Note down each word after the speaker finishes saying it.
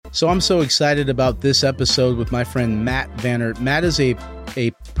So I'm so excited about this episode with my friend Matt Vannert. Matt is a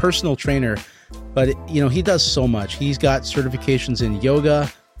personal trainer, but he does so much. He's got certifications in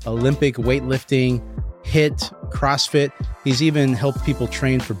yoga, Olympic weightlifting, HIIT, CrossFit. He's even helped people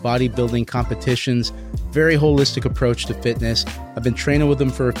train for bodybuilding competitions. Very holistic approach to fitness. I've been training with him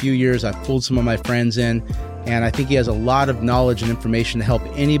for a few years. I've pulled some of my friends in, and I think he has a lot of knowledge and information to help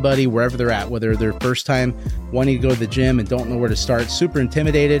anybody wherever they're at, whether they're first time wanting to go to the gym and don't know where to start, super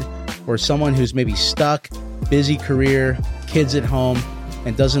intimidated, or someone who's maybe stuck, busy career, kids at home,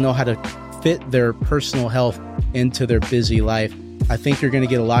 and doesn't know how to fit their personal health into their busy life. I think you're going to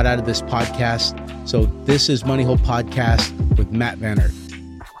get a lot out of this podcast. So this is Money Hole Podcast with Matt Vannert.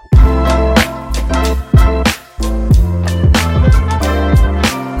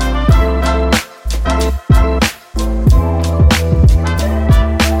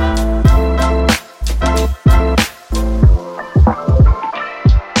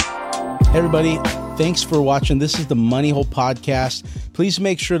 Hey everybody, thanks for watching. This is the Money Hole Podcast. Please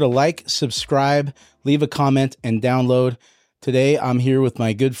make sure to like, subscribe, leave a comment, and download. Today, I'm here with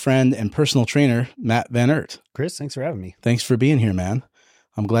my good friend and personal trainer, Matt Vannert. Chris, thanks for having me. Thanks for being here, man.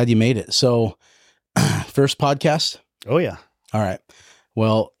 I'm glad you made it. So, first podcast? Oh, yeah. All right.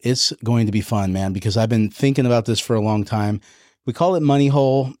 Well, it's going to be fun, man, because I've been thinking about this for a long time. We call it Money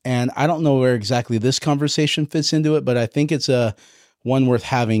Hole, and I don't know where exactly this conversation fits into it, but I think it's a one worth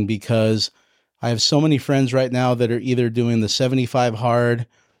having because I have so many friends right now that are either doing the 75 hard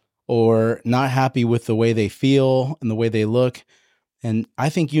or not happy with the way they feel and the way they look. And I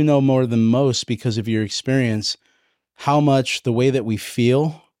think you know more than most because of your experience, how much the way that we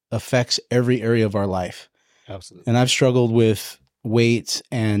feel affects every area of our life. Absolutely. And I've struggled with weight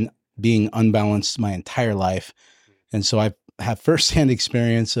and being unbalanced my entire life. And so I have firsthand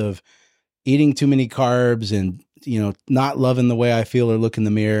experience of eating too many carbs and, not loving the way I feel or look in the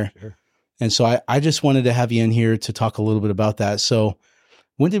mirror. Sure. And so I just wanted to have you in here to talk a little bit about that. So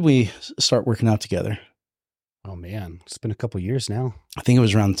when did we start working out together? Oh, man. It's been a couple of years now. I think it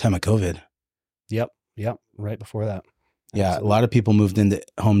was around the time of COVID. Yep. Right before that. Yeah. Absolutely. A lot of people moved into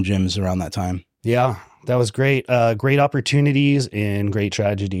home gyms around that time. Yeah, that was great. Great opportunities and great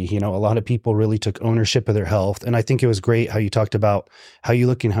tragedy. A lot of people really took ownership of their health. And I think it was great how you talked about how you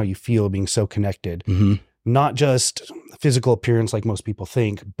look and how you feel being so connected. Mm-hmm. Not just physical appearance like most people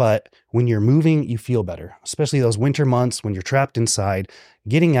think, but when you're moving, you feel better, especially those winter months when you're trapped inside.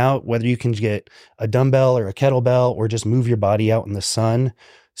 Getting out, whether you can get a dumbbell or a kettlebell or just move your body out in the sun,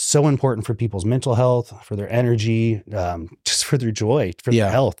 so important for people's mental health, for their energy, just for their joy, for their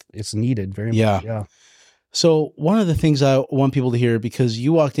health. It's needed very much. Yeah. So one of the things I want people to hear, because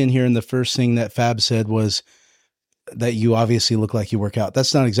you walked in here and the first thing that Fab said was that you obviously look like you work out.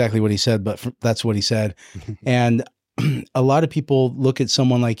 That's not exactly what he said, but that's what he said. And a lot of people look at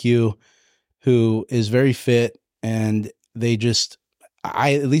someone like you who is very fit and they just,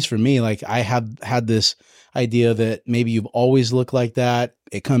 at least for me, like I have had this idea that maybe you've always looked like that.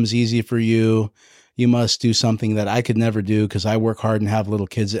 It comes easy for you. You must do something that I could never do because I work hard and have little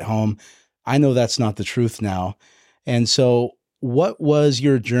kids at home. I know that's not the truth now. And so what was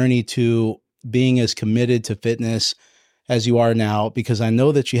your journey to being as committed to fitness as you are now? Because I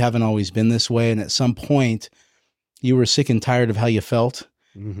know that you haven't always been this way. And at some point you were sick and tired of how you felt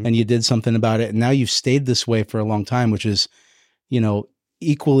and you did something about it. And now you've stayed this way for a long time, which is,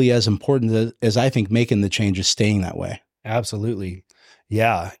 equally as important as I think making the change is staying that way. Absolutely.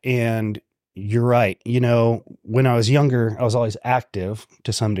 Yeah. And you're right. When I was younger, I was always active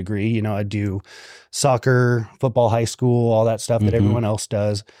to some degree. I'd do soccer, football, high school, all that stuff that everyone else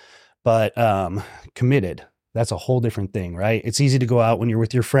does. But committed, that's a whole different thing, right? It's easy to go out when you're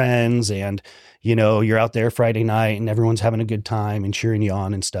with your friends and, you're out there Friday night and everyone's having a good time and cheering you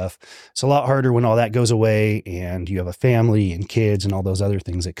on and stuff. It's a lot harder when all that goes away and you have a family and kids and all those other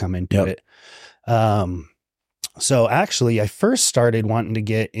things that come into it. So actually, I first started wanting to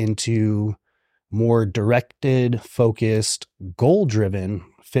get into more directed, focused, goal-driven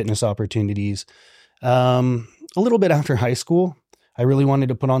fitness opportunities a little bit after high school. I really wanted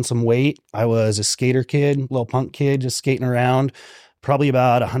to put on some weight. I was a skater kid, little punk kid, just skating around, probably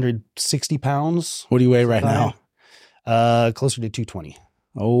about 160 pounds. What do you weigh right now? Closer to 220.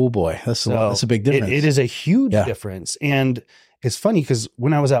 Oh boy, that's a big difference. It is a huge difference. And it's funny because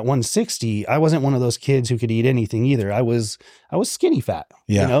when I was at 160, I wasn't one of those kids who could eat anything either. I was skinny fat.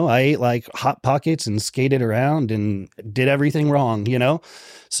 Yeah. I ate like Hot Pockets and skated around and did everything wrong,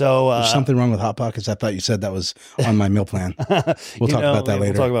 So there's something wrong with Hot Pockets. I thought you said that was on my meal plan. We'll talk about that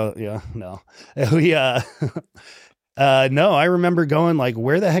later. We'll talk about, no. No, I remember going like,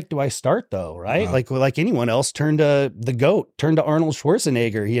 where the heck do I start though? Right. Like anyone else, turned to the GOAT, turned to Arnold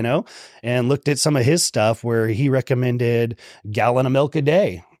Schwarzenegger, and looked at some of his stuff where he recommended gallon of milk a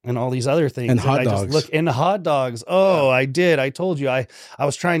day and all these other things. And hot I dogs. just look into hot dogs. Oh, yeah. I did. I told you, I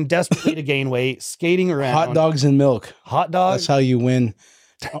was trying desperately to gain weight, skating around. Hot dogs and milk. Hot dogs. That's how you win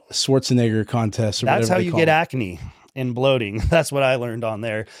Schwarzenegger contests. That's how you get acne and bloating. That's what I learned on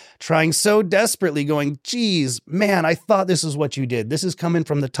there. Trying so desperately, going, geez, man, I thought this is what you did. This is coming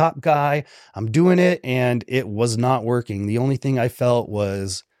from the top guy. I'm doing it. And it was not working. The only thing I felt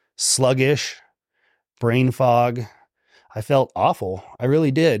was sluggish, brain fog. I felt awful. I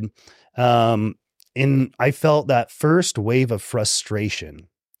really did. And I felt that first wave of frustration.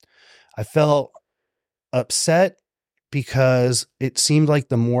 I felt upset because it seemed like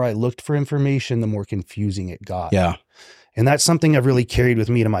the more I looked for information, the more confusing it got. Yeah. And that's something I've really carried with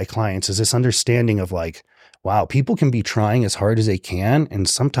me to my clients, is this understanding of like, wow, people can be trying as hard as they can. And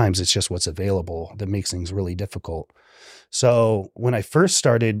sometimes it's just what's available that makes things really difficult. So when I first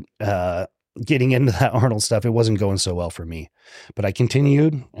started getting into that Arnold stuff, it wasn't going so well for me, but I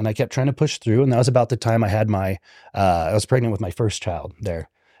continued and I kept trying to push through. And that was about the time I had I was pregnant with my first child there.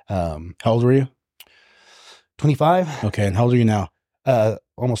 How old were you? 25. Okay. And how old are you now?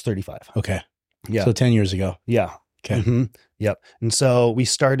 Almost 35. Okay. Yeah. So 10 years ago. Yeah. Okay. Mm-hmm. Yep. And so we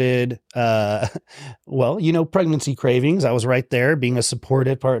started, pregnancy cravings. I was right there being a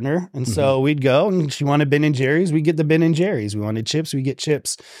supportive partner. And so we'd go, and she wanted Ben and Jerry's. We get the Ben and Jerry's. We wanted chips. We get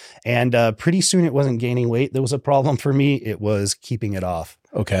chips. And pretty soon it wasn't gaining weight that was a problem for me. It was keeping it off.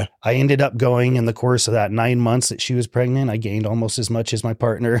 Okay. I ended up going, in the course of that 9 months that she was pregnant, I gained almost as much as my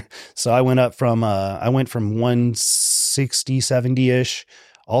partner. So I went from 160, 70-ish,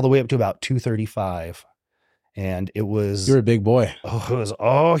 all the way up to about 235. And it was, you're a big boy. Oh, it was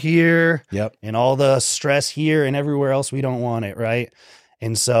all here. Yep. And all the stress here and everywhere else. We don't want it. Right.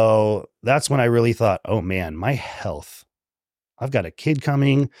 And so that's when I really thought, oh man, my health, I've got a kid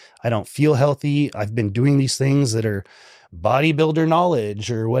coming. I don't feel healthy. I've been doing these things that are bodybuilder knowledge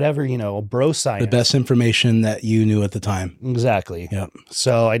or whatever, bro science. The best information that you knew at the time. Exactly. Yep.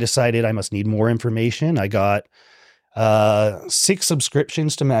 So I decided I must need more information. I got 6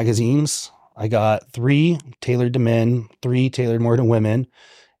 subscriptions to magazines. I got 3 tailored to men, 3 tailored more to women,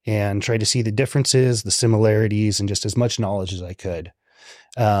 and tried to see the differences, the similarities, and just as much knowledge as I could.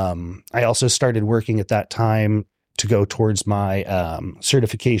 I also started working at that time to go towards my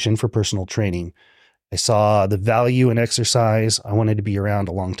certification for personal training. I saw the value in exercise. I wanted to be around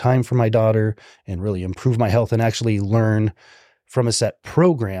a long time for my daughter and really improve my health and actually learn from a set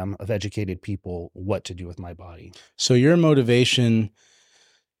program of educated people what to do with my body. So your motivation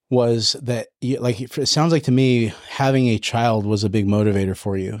was that, it sounds like to me, having a child was a big motivator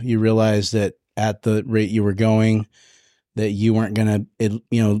for you. You realized that at the rate you were going, that you weren't going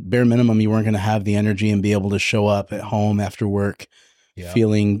to, bare minimum, you weren't going to have the energy and be able to show up at home after work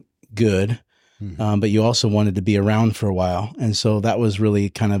feeling good. Mm-hmm. But you also wanted to be around for a while. And so that was really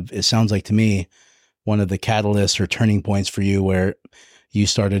kind of, it sounds like to me, one of the catalysts or turning points for you where you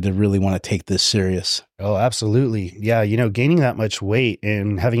started to really want to take this serious. Oh, absolutely. Yeah. Gaining that much weight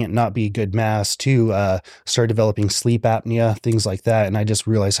and having it not be good mass too, start developing sleep apnea, things like that. And I just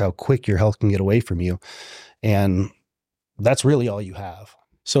realized how quick your health can get away from you. And that's really all you have.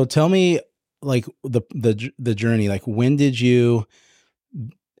 So tell me, like, the journey, like, when did you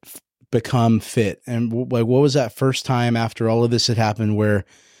become fit? And like, what was that first time after all of this had happened where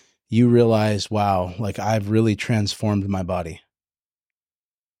you realized, wow, like, I've really transformed my body?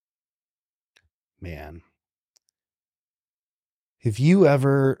 Man, have you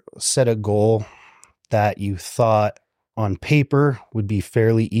ever set a goal that you thought on paper would be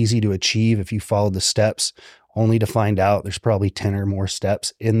fairly easy to achieve if you followed the steps, only to find out there's probably 10 or more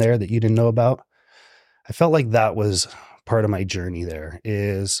steps in there that you didn't know about? I felt like that was part of my journey there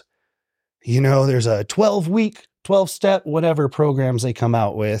is, there's a 12-week, 12-step, whatever programs they come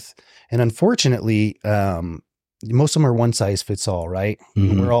out with. And unfortunately, most of them are one size fits all, right?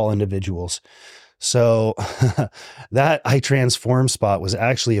 Mm-hmm. We're all individuals. So that I transform spot was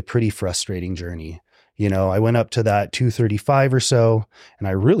actually a pretty frustrating journey. I went up to that 235 or so, and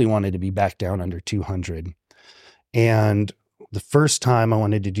I really wanted to be back down under 200. And the first time I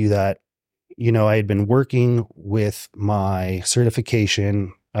wanted to do that, I had been working with my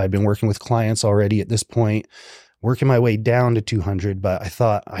certification. I'd been working with clients already at this point, working my way down to 200, but I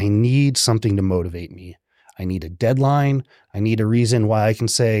thought I need something to motivate me. I need a deadline. I need a reason why I can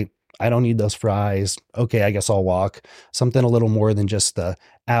say, I don't need those fries. Okay, I guess I'll walk. Something a little more than just the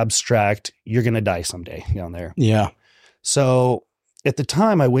abstract, you're going to die someday down there. Yeah. So at the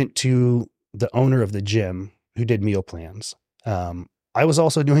time I went to the owner of the gym, who did meal plans. I was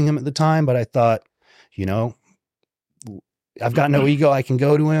also doing them at the time, but I thought, you know, I've got no ego. I can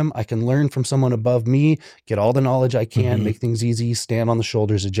go to him. I can learn from someone above me, get all the knowledge I can, make things easy, stand on the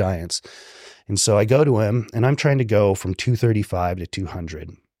shoulders of giants. And so I go to him, and I'm trying to go from 235 to 200.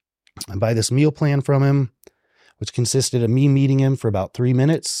 I buy this meal plan from him, which consisted of me meeting him for about 3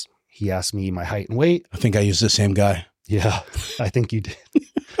 minutes. He asked me my height and weight. I think I used the same guy. Yeah, I think you did.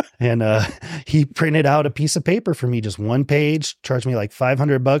 And he printed out a piece of paper for me, just one page, charged me like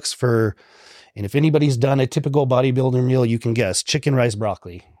 $500 for, and if anybody's done a typical bodybuilder meal, you can guess: chicken, rice,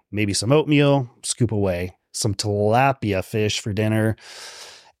 broccoli, maybe some oatmeal, scoop away, some tilapia fish for dinner.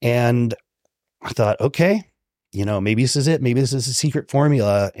 And I thought, okay, you know, maybe this is it. Maybe this is a secret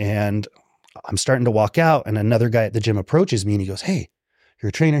formula. And I'm starting to walk out, and another guy at the gym approaches me and he goes, "Hey, you're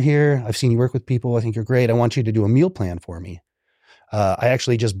a trainer here. I've seen you work with people. I think you're great. I want you to do a meal plan for me. I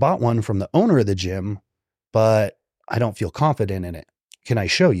actually just bought one from the owner of the gym, but I don't feel confident in it. Can I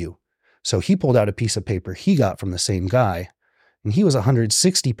show you?" So he pulled out a piece of paper he got from the same guy, and he was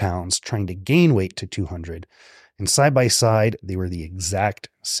 160 pounds trying to gain weight to 200. And side by side, they were the exact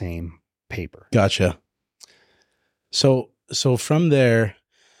same paper. Gotcha. So from there,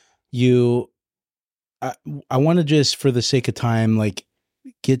 I want to just, for the sake of time, like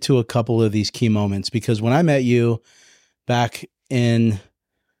get to a couple of these key moments, because when I met you back in,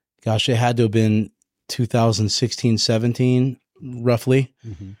 gosh, it had to have been 2016, 17, roughly.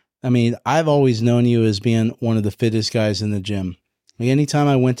 I mean, I've always known you as being one of the fittest guys in the gym. Like anytime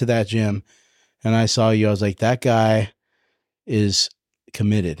I went to that gym and I saw you, I was like, that guy is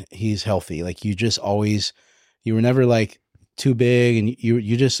committed. He's healthy. Like you were never like too big, and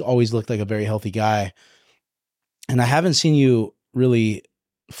you just always looked like a very healthy guy. And I haven't seen you really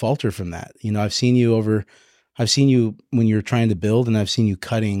falter from that. You know, I've seen you when you're trying to build, and I've seen you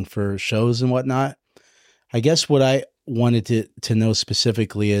cutting for shows and whatnot. I guess what I wanted to know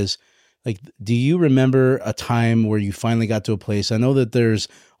specifically is, like, do you remember a time where you finally got to a place? I know that there's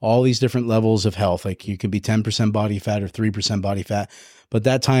all these different levels of health. Like you could be 10% body fat or 3% body fat, but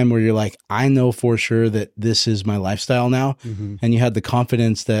that time where you're like, I know for sure that this is my lifestyle now. And you had the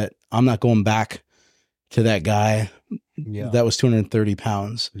confidence that I'm not going back to that guy that was 230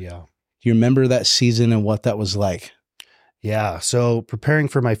 pounds. Yeah. Do you remember that season and what that was like? Yeah. So preparing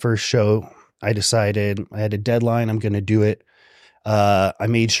for my first show, I decided I had a deadline. I'm going to do it. I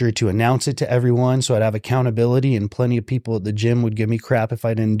made sure to announce it to everyone so I'd have accountability, and plenty of people at the gym would give me crap if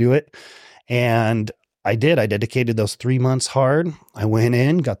I didn't do it. And I did. I dedicated those 3 months hard. I went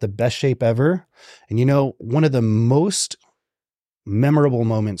in, got the best shape ever. And you know, one of the most memorable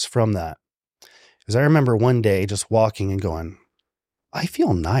moments from that is I remember one day just walking and going, I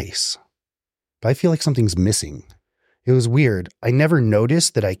feel nice, but I feel like something's missing. It was weird. I never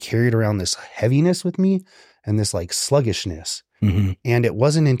noticed that I carried around this heaviness with me and this like sluggishness. And it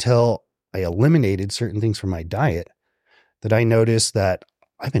wasn't until I eliminated certain things from my diet that I noticed that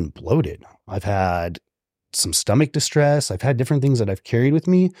I've been bloated. I've had some stomach distress. I've had different things that I've carried with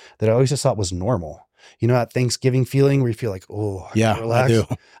me that I always just thought was normal. You know, that Thanksgiving feeling where you feel like, oh, I can relax. I do.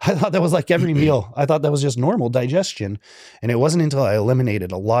 I thought that was like every meal. I thought that was just normal digestion. And it wasn't until I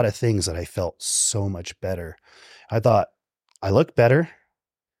eliminated a lot of things that I felt so much better. I thought, I look better,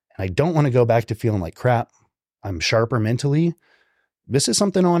 and I don't want to go back to feeling like crap. I'm sharper mentally. This is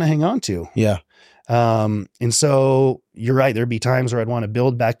something I want to hang on to. Yeah. And so you're right. There'd be times where I'd want to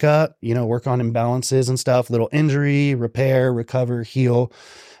build back up, you know, work on imbalances and stuff, little injury, repair, recover, heal.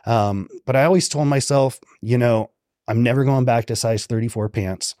 But I always told myself, you know, I'm never going back to size 34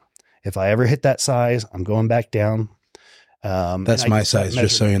 pants. If I ever hit that size, I'm going back down. That's my size,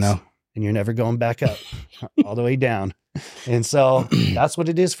 just so you know. And you're never going back up all the way down. And so that's what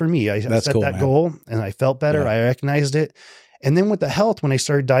it is for me. I set that goal and I felt better. Yeah. I recognized it. And then with the health, when I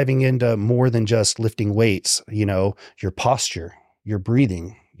started diving into more than just lifting weights, you know, your posture, your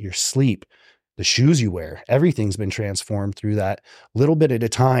breathing, your sleep, the shoes you wear, everything's been transformed through that little bit at a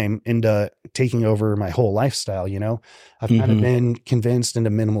time into taking over my whole lifestyle. You know, I've kind of been convinced into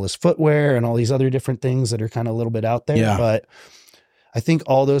minimalist footwear and all these other different things that are kind of a little bit out there. Yeah. But I think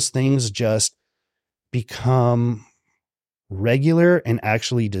all those things just become regular and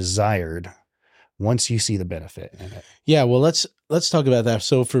actually desired once you see the benefit in it. Yeah. Well, let's talk about that.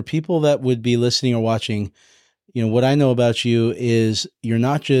 So for people that would be listening or watching, you know, what I know about you is you're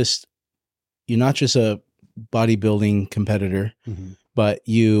not just a bodybuilding competitor, but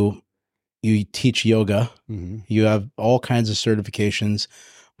you teach yoga. You have all kinds of certifications,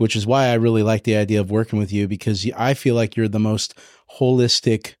 which is why I really like the idea of working with you, because I feel like you're the most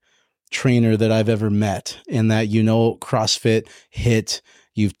holistic trainer that I've ever met, in that, you know, CrossFit, HIIT,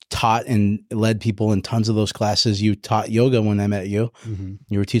 You've taught and led people in tons of those classes. You taught yoga when I met you. Mm-hmm.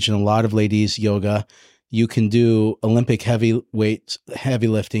 You were teaching a lot of ladies yoga. You can do Olympic heavy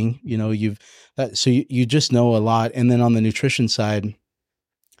lifting. You know, you just know a lot. And then on the nutrition side,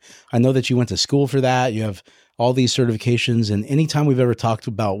 I know that you went to school for that. You have all these certifications. And anytime we've ever talked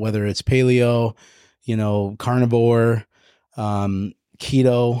about whether it's paleo, you know, carnivore,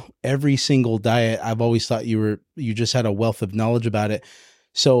 keto, every single diet, I've always thought you just had a wealth of knowledge about it.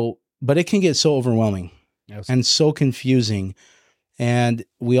 So, but it can get so overwhelming and so confusing. And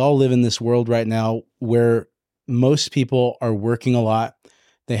we all live in this world right now where most people are working a lot.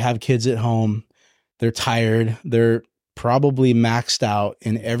 They have kids at home. They're tired. They're probably maxed out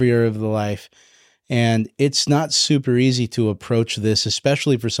in every area of their life. And it's not super easy to approach this,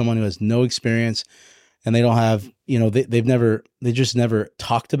 especially for someone who has no experience and they don't have, you know, they just never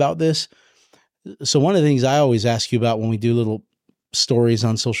talked about this. So one of the things I always ask you about when we do little stories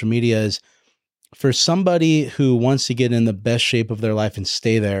on social media is, for somebody who wants to get in the best shape of their life and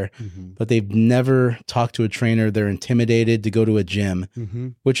stay there, but they've never talked to a trainer, they're intimidated to go to a gym,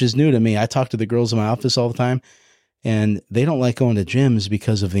 which is new to me. I talk to the girls in my office all the time, and they don't like going to gyms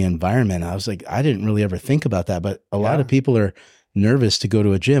because of the environment. I was like, I didn't really ever think about that, but a lot of people are nervous to go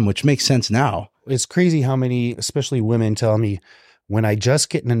to a gym, which makes sense now. It's crazy how many, especially women, tell me, when I just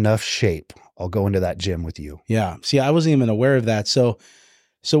get in enough shape, I'll go into that gym with you. Yeah. See, I wasn't even aware of that. So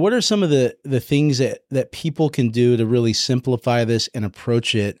what are some of the things that people can do to really simplify this and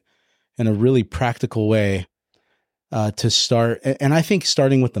approach it in a really practical way to start? And I think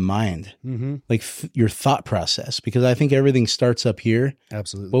starting with the mind, like your thought process, because I think everything starts up here.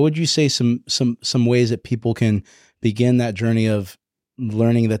 Absolutely. What would you say some ways that people can begin that journey of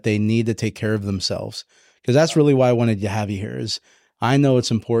learning that they need to take care of themselves? Because that's really why I wanted to have you here. Is I know it's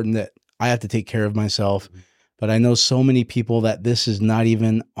important that I have to take care of myself. But I know so many people that this is not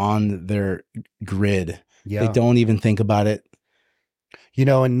even on their grid. Yeah. They don't even think about it. You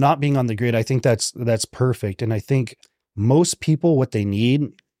know, and not being on the grid, I think that's perfect. And I think most people, what they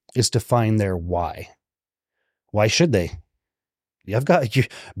need is to find their why. Why should they? You're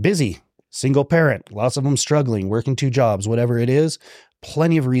busy, single parent, lots of them struggling, working 2 jobs, whatever it is,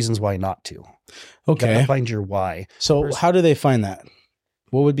 plenty of reasons why not to. Okay. You gotta find your why. So how do they find that?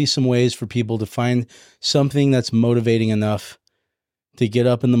 What would be some ways for people to find something that's motivating enough to get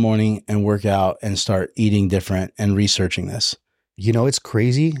up in the morning and work out and start eating different and researching this? You know, it's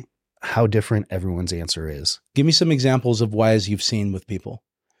crazy how different everyone's answer is. Give me some examples of whys you've seen with people.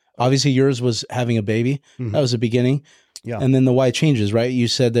 Obviously, yours was having a baby. That was the beginning. Yeah. And then the why changes, right? You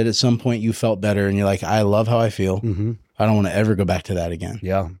said that at some point you felt better and you're like, I love how I feel. I don't want to ever go back to that again.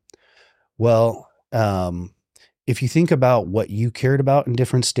 Yeah. Well, if you think about what you cared about in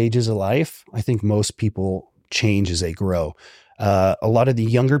different stages of life, I think most people change as they grow. A lot of the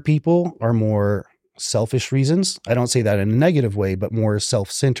younger people are more selfish reasons. I don't say that in a negative way, but more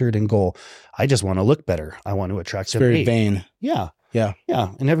self-centered and goal. I just want to look better. I want to attract. It's very vain. Yeah. Yeah.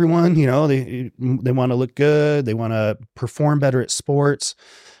 Yeah. And everyone, you know, they want to look good. They want to perform better at sports.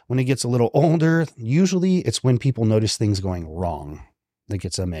 When it gets a little older, usually it's when people notice things going wrong that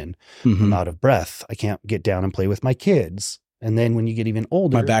gets them in. I'm out of breath. I can't get down and play with my kids. And then when you get even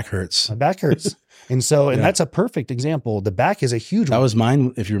older, my back hurts. And so, that's a perfect example. The back is a huge one. That was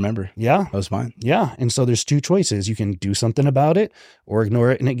mine, if you remember. Yeah. That was mine. Yeah. And so there's 2 choices. You can do something about it or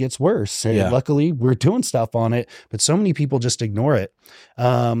ignore it and it gets worse. And luckily we're doing stuff on it, but so many people just ignore it.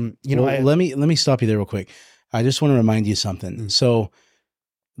 Let me stop you there real quick. I just want to remind you something. So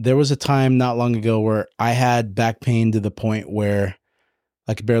there was a time not long ago where I had back pain to the point where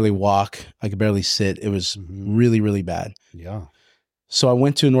I could barely walk. I could barely sit. It was really, really bad. Yeah. So I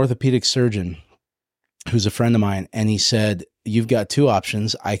went to an orthopedic surgeon who's a friend of mine, and he said, you've got 2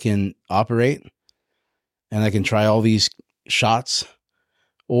 options. I can operate and I can try all these shots,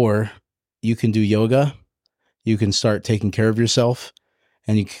 or you can do yoga. You can start taking care of yourself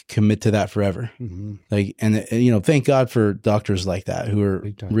and you can commit to that forever. Thank God for doctors like that who are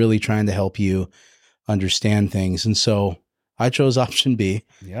really trying to help you understand things. And so I chose option B.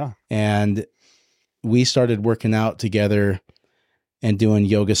 Yeah. And we started working out together and doing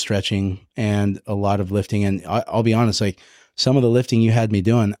yoga, stretching, and a lot of lifting. And I'll be honest, like some of the lifting you had me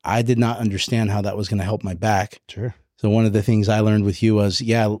doing, I did not understand how that was going to help my back. Sure. So one of the things I learned with you was,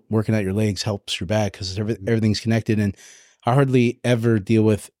 working out your legs helps your back because everything's connected. And I hardly ever deal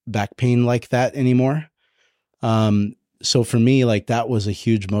with back pain like that anymore. So for me, like that was a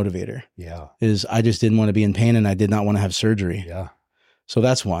huge motivator. Yeah. Is I just didn't want to be in pain and I did not want to have surgery. Yeah. So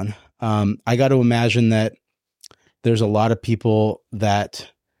that's one. I got to imagine that there's a lot of people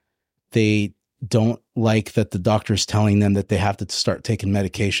that they don't like that the doctor's telling them that they have to start taking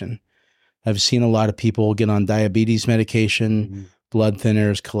medication. I've seen a lot of people get on diabetes medication, blood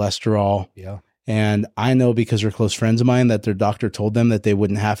thinners, cholesterol. Yeah. And I know because they're close friends of mine that their doctor told them that they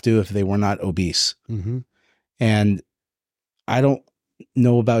wouldn't have to if they were not obese. And I don't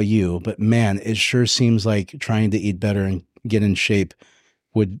know about you, but man, it sure seems like trying to eat better and get in shape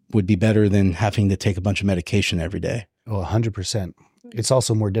would be better than having to take a bunch of medication every day. Oh, 100%. It's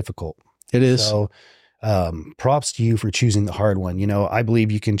also more difficult. It is. So props to you for choosing the hard one. You know, I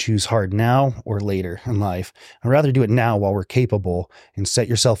believe you can choose hard now or later in life. I'd rather do it now while we're capable and set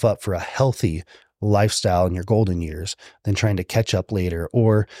yourself up for a healthy lifestyle in your golden years than trying to catch up later.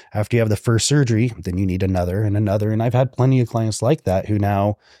 Or after you have the first surgery, then you need another and another. And I've had plenty of clients like that who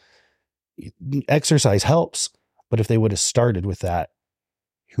now exercise helps, but if they would have started with that,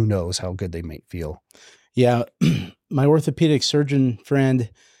 who knows how good they might feel. Yeah. My orthopedic surgeon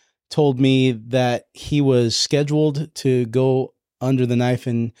friend told me that he was scheduled to go under the knife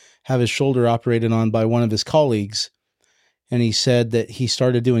and have his shoulder operated on by one of his colleagues. And he said that he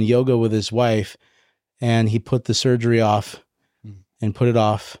started doing yoga with his wife and he put the surgery off and put it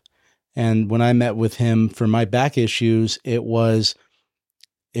off. And when I met with him for my back issues, it was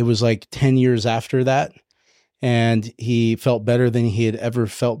like 10 years after that. And he felt better than he had ever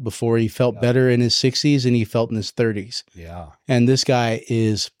felt before. He felt better in his 60s and he felt in his 30s. Yeah. And this guy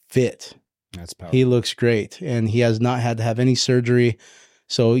is fit. That's powerful. He looks great and he has not had to have any surgery.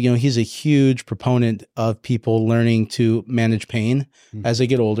 So, you know, he's a huge proponent of people learning to manage pain as they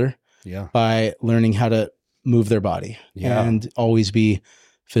get older by learning how to move their body and always be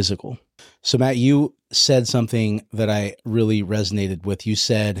physical. So Matt, you said something that I really resonated with. You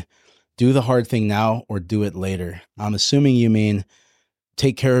said, do the hard thing now or do it later. I'm assuming you mean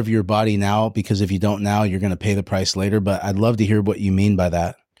take care of your body now, because if you don't now, you're going to pay the price later. But I'd love to hear what you mean by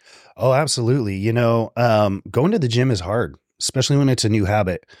that. Oh, absolutely. You know, going to the gym is hard, especially when it's a new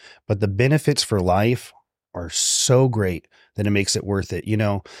habit, but the benefits for life are so great that it makes it worth it. You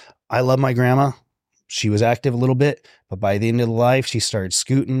know, I love my grandma. She was active a little bit, but by the end of the life, she started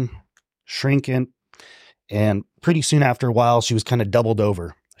scooting, shrinking, and pretty soon after a while, she was kind of doubled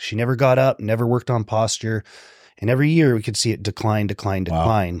over. She never got up, never worked on posture. And every year we could see it decline.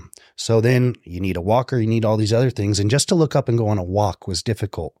 Wow. So then you need a walker, you need all these other things. And just to look up and go on a walk was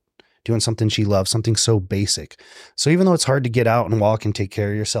difficult. Doing something she loved, something so basic. So even though it's hard to get out and walk and take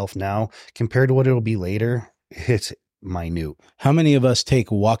care of yourself now, compared to what it'll be later, it's minute. How many of us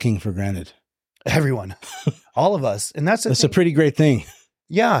take walking for granted? Everyone, all of us. And that's a pretty great thing.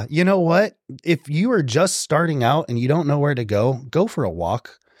 Yeah. You know what? If you are just starting out and you don't know where to go for a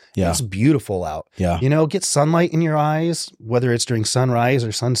walk. Yeah. It's beautiful out. Yeah. You know, get sunlight in your eyes, whether it's during sunrise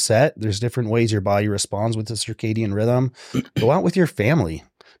or sunset. There's different ways your body responds with the circadian rhythm. Go out with your family.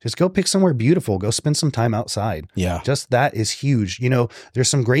 Just go pick somewhere beautiful. Go spend some time outside. Yeah. Just that is huge. You know, there's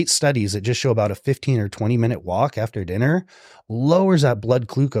some great studies that just show about a 15 or 20 minute walk after dinner lowers that blood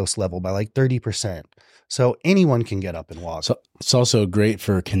glucose level by like 30%. So anyone can get up and walk. So it's also great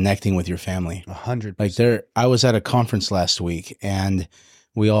for connecting with your family. 100%. Like I was at a conference last week and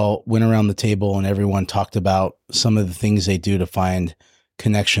we all went around the table and everyone talked about some of the things they do to find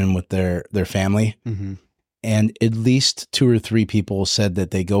connection with their family. Mm-hmm. And at least 2 or 3 people said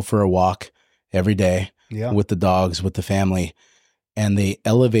that they go for a walk every day with the dogs, with the family. And they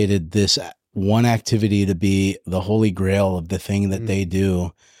elevated this one activity to be the holy grail of the thing that they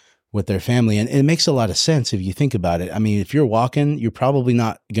do with their family. And it makes a lot of sense if you think about it. I mean, if you're walking, you're probably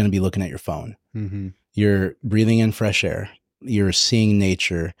not going to be looking at your phone. Mm-hmm. You're breathing in fresh air. You're seeing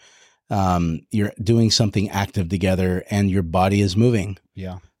nature. You're doing something active together and your body is moving.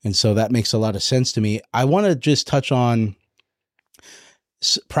 Yeah. And so that makes a lot of sense to me. I want to just touch on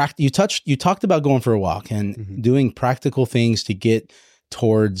you talked about going for a walk and doing practical things to get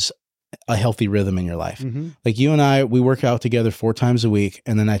towards a healthy rhythm in your life. Mm-hmm. Like you and I, we work out together 4 times a week.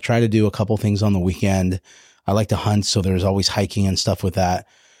 And then I try to do a couple things on the weekend. I like to hunt. So there's always hiking and stuff with that.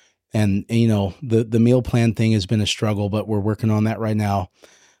 And you know, the meal plan thing has been a struggle, but we're working on that right now.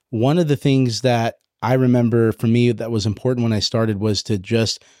 One of the things that I remember for me that was important when I started was to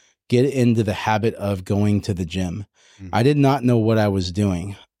just get into the habit of going to the gym. Mm-hmm. I did not know what I was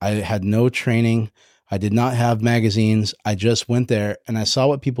doing. I had no training. I did not have magazines. I just went there and I saw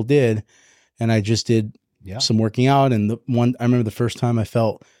what people did and I just did some working out. And I remember the first time I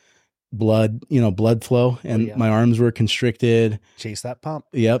felt blood flow and my arms were constricted. Chase that pump.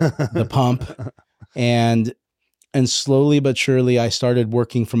 Yep. The pump. And slowly but surely I started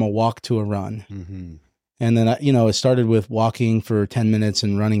working from a walk to a run. Mm-hmm. And then, it started with walking for 10 minutes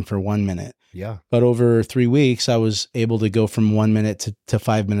and running for 1 minute. Yeah. But over 3 weeks, I was able to go from 1 minute to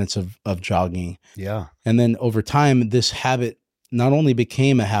 5 minutes of jogging. Yeah. And then over time, this habit not only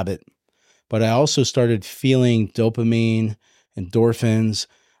became a habit, but I also started feeling dopamine, endorphins.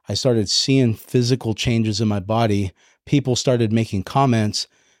 I started seeing physical changes in my body. People started making comments.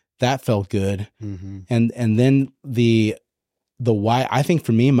 That felt good. Mm-hmm. And then the why, I think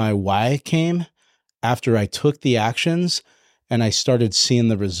for me, my why came after I took the actions and I started seeing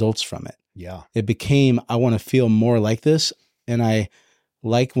the results from it. Yeah. It became, I want to feel more like this. And I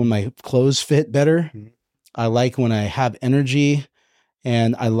like when my clothes fit better. Mm-hmm. I like when I have energy,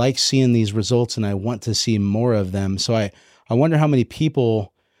 and I like seeing these results, and I want to see more of them. So I wonder how many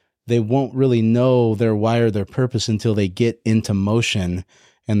people, they won't really know their why or their purpose until they get into motion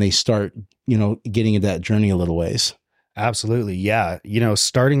and they start, getting into that journey a little ways. Absolutely. Yeah.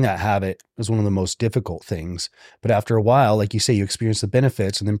 Starting that habit is one of the most difficult things. But after a while, like you say, you experience the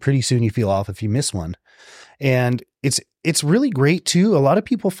benefits, and then pretty soon you feel off if you miss one. And it's really great too. A lot of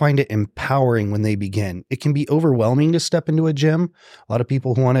people find it empowering when they begin. It can be overwhelming to step into a gym. A lot of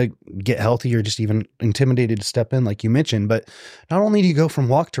people who want to get healthy are just even intimidated to step in, like you mentioned. But not only do you go from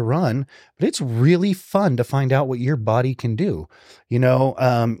walk to run, but it's really fun to find out what your body can do.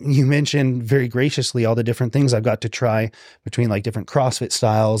 You mentioned very graciously all the different things I've got to try between like different CrossFit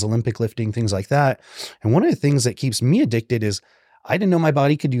styles, Olympic lifting, things like that. And one of the things that keeps me addicted is I didn't know my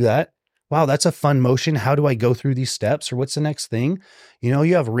body could do that. Wow, that's a fun motion. How do I go through these steps, or what's the next thing? You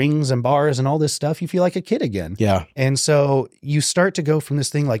have rings and bars and all this stuff. You feel like a kid again. Yeah. And so you start to go from this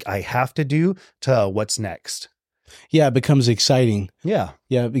thing like I have to do to what's next. Yeah. It becomes exciting. Yeah.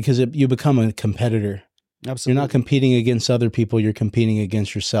 Yeah. Because you become a competitor. Absolutely. You're not competing against other people. You're competing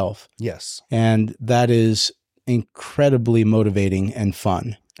against yourself. Yes. And that is incredibly motivating and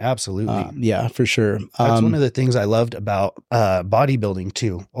fun. Absolutely. Yeah, for sure. That's one of the things I loved about bodybuilding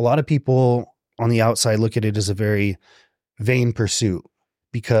too. A lot of people on the outside look at it as a very vain pursuit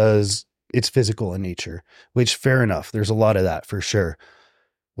because it's physical in nature, which fair enough. There's a lot of that for sure.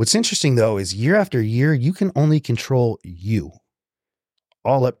 What's interesting though is year after year, you can only control you.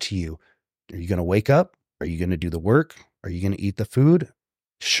 All up to you. Are you going to wake up? Are you going to do the work? Are you going to eat the food?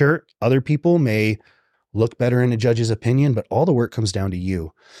 Sure, other people may look better in a judge's opinion, but all the work comes down to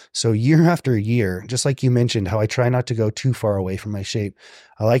you. So year after year, just like you mentioned, how I try not to go too far away from my shape.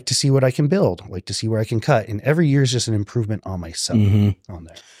 I like to see what I can build, I like to see where I can cut. And every year is just an improvement on myself on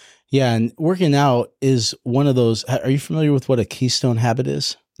there. Yeah. And working out is one of those. Are you familiar with what a keystone habit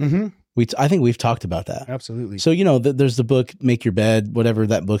is? Mm-hmm. I think we've talked about that. Absolutely. So, there's the book, Make Your Bed, whatever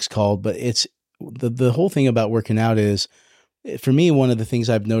that book's called, but it's the whole thing about working out is, for me, one of the things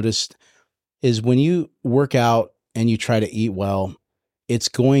I've noticed is when you work out and you try to eat well, it's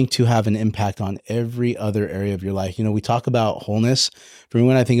going to have an impact on every other area of your life. We talk about wholeness. For me,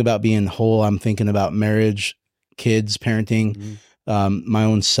 when I think about being whole, I'm thinking about marriage, kids, parenting, my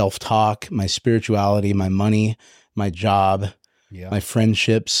own self-talk, my spirituality, my money, my job, my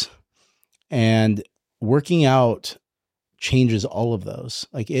friendships. And working out changes all of those.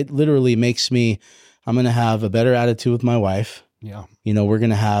 Like, it literally makes me, I'm going to have a better attitude with my wife. Yeah. We're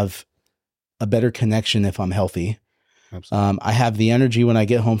going to have a better connection if I'm healthy. Absolutely. I have the energy when I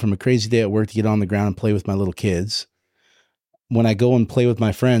get home from a crazy day at work to get on the ground and play with my little kids. When I go and play with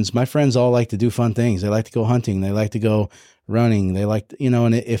my friends all like to do fun things. They like to go hunting. They like to go running. They like,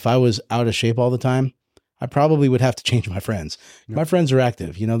 and if I was out of shape all the time, I probably would have to change my friends. Yep. My friends are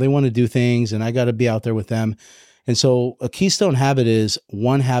active, they want to do things, and I got to be out there with them. And so a keystone habit is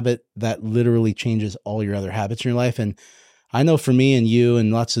one habit that literally changes all your other habits in your life. And I know for me and you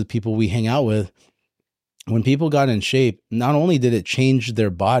and lots of the people we hang out with, when people got in shape, not only did it change their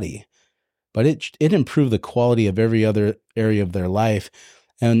body, but it improved the quality of every other area of their life.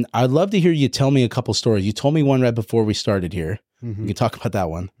 And I'd love to hear you tell me a couple stories. You told me one right before we started here. We can talk about that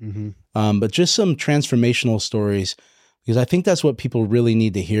one. But just some transformational stories, because I think that's what people really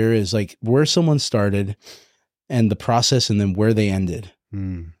need to hear, is like where someone started and the process, and then where they ended.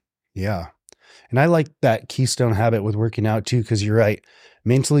 Yeah. And I like that keystone habit with working out too, because you're right.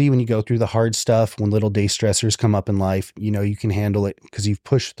 Mentally, when you go through the hard stuff, when little day stressors come up in life, you can handle it because you've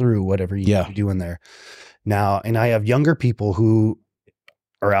pushed through whatever you need to do in there. Now, and I have younger people who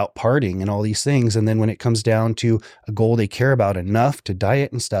are out partying and all these things. And then when it comes down to a goal they care about enough to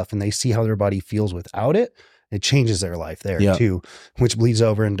diet and stuff, and they see how their body feels without it, it changes their life there too, which bleeds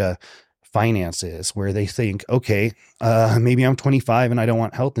over into finances, where they think, okay, maybe I'm 25 and I don't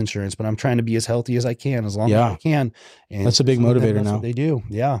want health insurance, but I'm trying to be as healthy as I can, as long as I can. And that's a big motivator now. That's what they do.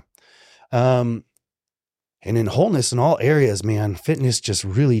 Yeah. And in wholeness in all areas, man, fitness just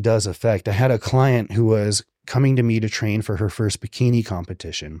really does affect. I had a client who was coming to me to train for her first bikini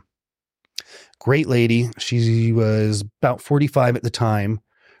competition. Great lady. She was about 45 at the time.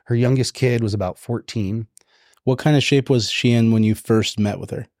 Her youngest kid was about 14. What kind of shape was she in when you first met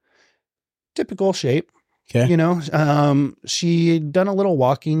with her? Typical shape. Okay. You know, she had done a little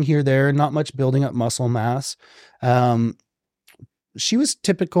walking here, there, not much building up muscle mass. She was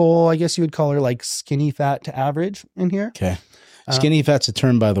typical, I guess you would call her like skinny fat to average in here. Okay. Skinny fat's a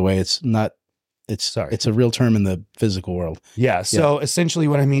term, by the way. It's not, Sorry. it's a real term in the physical world. Yeah. So essentially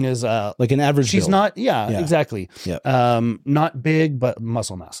what I mean is, like an average she's build. not, yeah, exactly. Yeah. Not big, but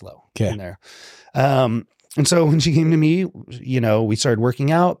muscle mass low Okay. in there. And so when she came to me, you know, we started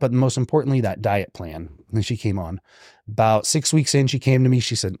working out, but most importantly, that diet plan. And she came on about 6 weeks in, she came to me,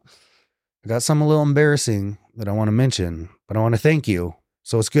 she said, I got something a little embarrassing that I want to mention, but I want to thank you.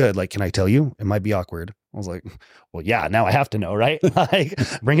 So it's good. Like, can I tell you? It might be awkward. I was like, well, yeah, now I have to know, right? Like,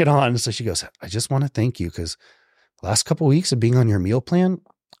 bring it on. So she goes, I just want to thank you because the last couple of weeks of being on your meal plan,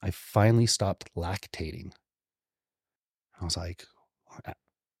 I finally stopped lactating. I was like,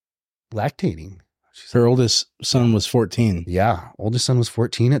 lactating? Her oldest son was 14. Yeah. Oldest son was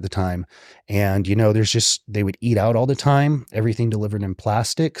 14 at the time. And, you know, they would eat out all the time, everything delivered in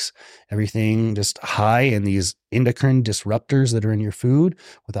plastics, everything just high in these endocrine disruptors that are in your food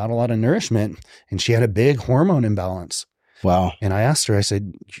without a lot of nourishment. And she had a big hormone imbalance. Wow. And I asked her, I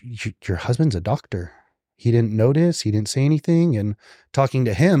said, your husband's a doctor. He didn't notice. He didn't say anything. And talking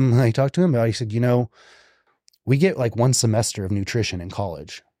to him, I talked to him about it. He said, you know, we get like 1 semester of nutrition in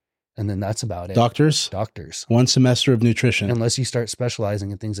college. And then that's about it. Doctors? 1 semester of nutrition. Unless you start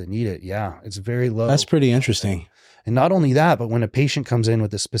specializing in things that need it. Yeah. It's very low. That's pretty interesting. And not only that, but when a patient comes in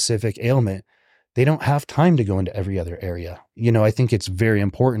with a specific ailment, they don't have time to go into every other area. You know, I think it's very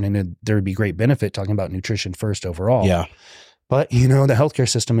important and there would be great benefit talking about nutrition first overall. Yeah. But, you know, the healthcare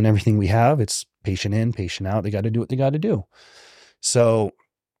system and everything we have, it's patient in, patient out. They got to do what they got to do. So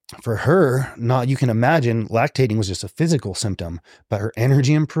for her, you can imagine lactating was just a physical symptom, but her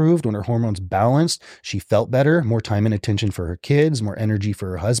energy improved when her hormones balanced. She felt better, more time and attention for her kids, more energy for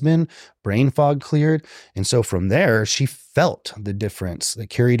her husband, brain fog cleared. And so from there, she felt the difference that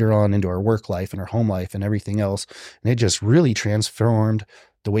carried her on into her work life and her home life and everything else. And it just really transformed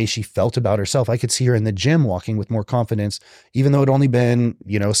the way she felt about herself. I could see her in the gym walking with more confidence, even though it'd only been,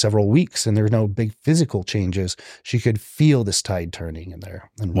 you know, several weeks and there were no big physical changes. She could feel this tide turning in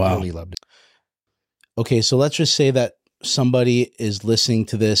there and really loved it. Okay. So let's just say that somebody is listening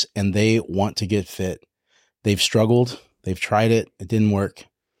to this and they want to get fit. They've struggled. They've tried it. It didn't work.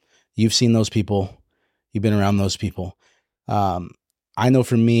 You've seen those people. You've been around those people. I know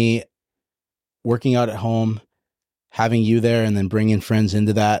for me, working out at home, having you there and then bringing friends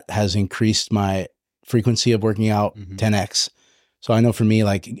into that has increased my frequency of working out 10x. So I know for me,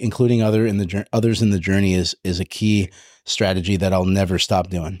 like including others in the journey is a key strategy that I'll never stop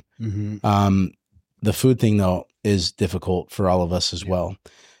doing. The food thing though is difficult for all of us as well.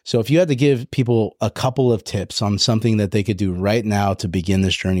 So if you had to give people a couple of tips on something that they could do right now to begin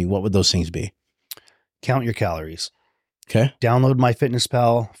this journey, what would those things be? Count your calories. Okay. Download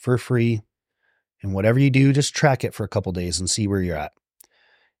MyFitnessPal for free. And whatever you do, just track it for a couple days and see where you're at.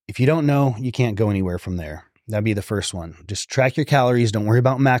 If you don't know, you can't go anywhere from there. That'd be the first one. Just track your calories. Don't worry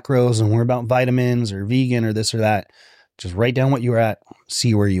about macros. Don't worry about vitamins or vegan or this or that. Just write down what you're at,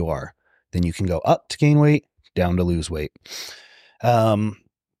 see where you are. Then you can go up to gain weight, down to lose weight. And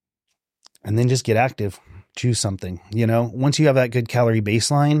then just get active. Choose something. You know, once you have that good calorie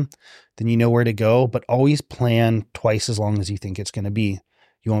baseline, then you know where to go, but always plan twice as long as you think it's going to be.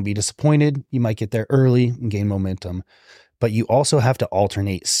 You won't be disappointed. You might get there early and gain momentum, but you also have to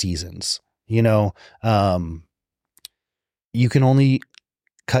alternate seasons. You know, you can only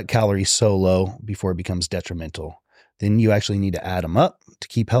cut calories so low before it becomes detrimental. Then you actually need to add them up to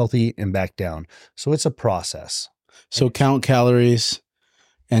keep healthy and back down. So it's a process. So count calories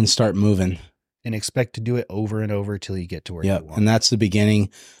and start moving. And expect to do it over and over till you get to where you want. And that's the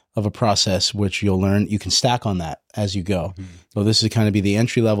beginning of a process, which you'll learn. You can stack on that as you go. So this is kind of be the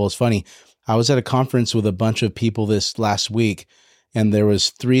entry level. It's funny. I was at a conference with a bunch of people this last week, and there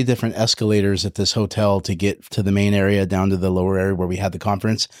was 3 different escalators at this hotel to get to the main area down to the lower area where we had the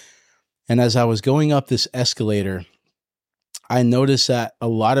conference. And as I was going up this escalator, I noticed that a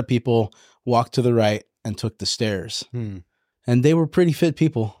lot of people walked to the right and took the stairs. And they were pretty fit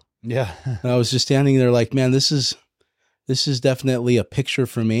people. Yeah. And I was just standing there like, man, this is definitely a picture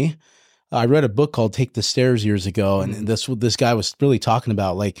for me. I read a book called Take the Stairs years ago. And this guy was really talking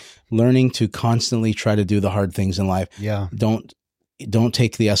about like learning to constantly try to do the hard things in life. Yeah. Don't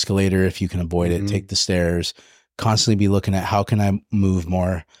take the escalator if you can avoid it. Take the stairs, constantly be looking at how can I move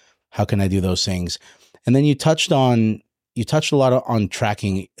more? How can I do those things? And then you touched on you touched a lot on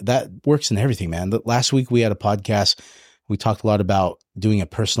tracking. That works in everything, man. Last week we had a podcast. We talked a lot about doing a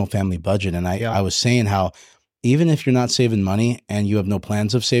personal family budget. And I was saying how even if you're not saving money and you have no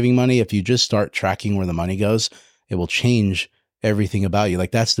plans of saving money, if you just start tracking where the money goes, it will change everything about you.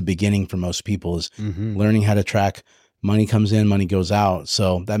 Like that's the beginning for most people is learning how to track. Money comes in, money goes out.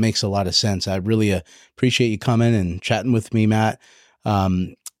 So that makes a lot of sense. I really appreciate you coming and chatting with me, Matt.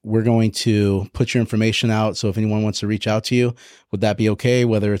 We're going to put your information out. So if anyone wants to reach out to you, would that be okay?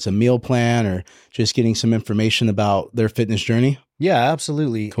 Whether it's a meal plan or just getting some information about their fitness journey? Yeah,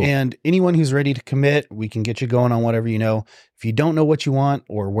 absolutely. Cool. And anyone who's ready to commit, we can get you going on whatever you know. If you don't know what you want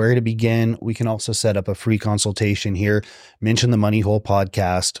or where to begin, we can also set up a free consultation here. Mention the Money Hole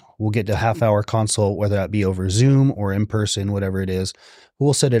podcast. We'll get a half-hour consult, whether that be over Zoom or in person, whatever it is.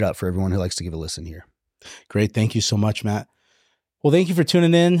 We'll set it up for everyone who likes to give a listen here. Great. Thank you so much, Matt. Well, thank you for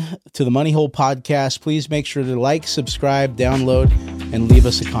tuning in to the Money Hole podcast. Please make sure to like, subscribe, download, and leave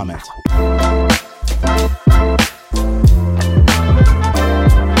us a comment.